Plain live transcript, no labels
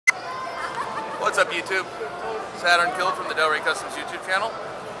What's up, YouTube? Saturn Killed from the Del Rey Customs YouTube channel.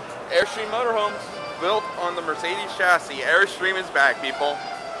 Airstream motorhomes built on the Mercedes chassis. Airstream is back, people.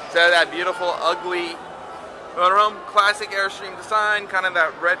 Instead of that beautiful, ugly motorhome, classic Airstream design, kind of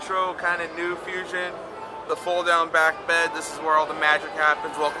that retro, kind of new fusion. The fold-down back bed. This is where all the magic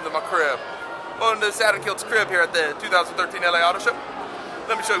happens. Welcome to my crib. Welcome to the Saturn Killed's crib here at the 2013 LA Auto Show.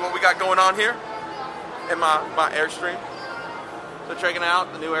 Let me show you what we got going on here in my Airstream. So checking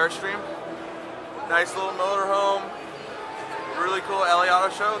out the new Airstream. Nice little motorhome. Really cool LA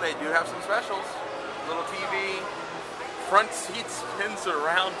Auto Show. They do have some specials. Little TV. Front seat spins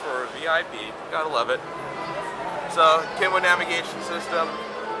around for a VIP. Gotta love it. So, Kenwood navigation system.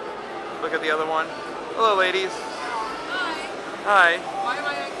 Look at the other one. Hello, ladies. Hi. Hi. Why am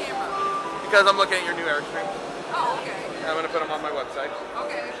I on camera? Because I'm looking at your new Airstream. Oh, okay. I'm going to put them on my website.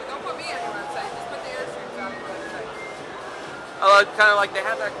 Okay, so don't put me on your website. Just put the Airstreams on your website. I kind of like, they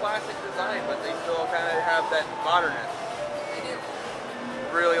have that classic design, but they still kind of have that modernness. They do.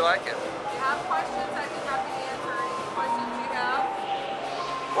 Really like it. If you have questions, I'd be happy to answer any questions you have.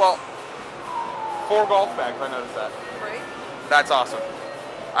 Well, 4 golf bags, I noticed that. Right? That's awesome.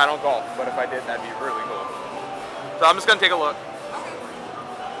 I don't golf, but if I did, that'd be really cool. So I'm just going to take a look. Okay.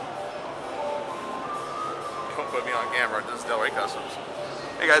 Don't put me on camera. This is Del Rey Customs.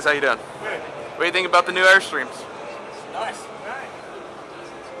 Hey guys, how you doing? Good. What do you think about the new Airstreams? Nice.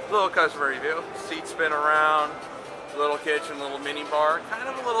 Little customer review. Seat spin around, little kitchen, little mini bar. Kind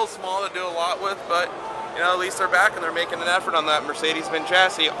of a little small to do a lot with, but you know, at least they're back and they're making an effort on that Mercedes-Benz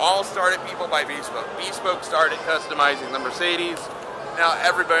chassis. All started people by Bespoke. Bespoke started customizing the Mercedes. Now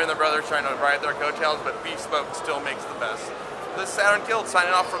everybody and their brother is trying to ride their coattails, but Bespoke still makes the best. This is Saturn Killed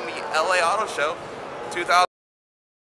signing off from the LA Auto Show 2000.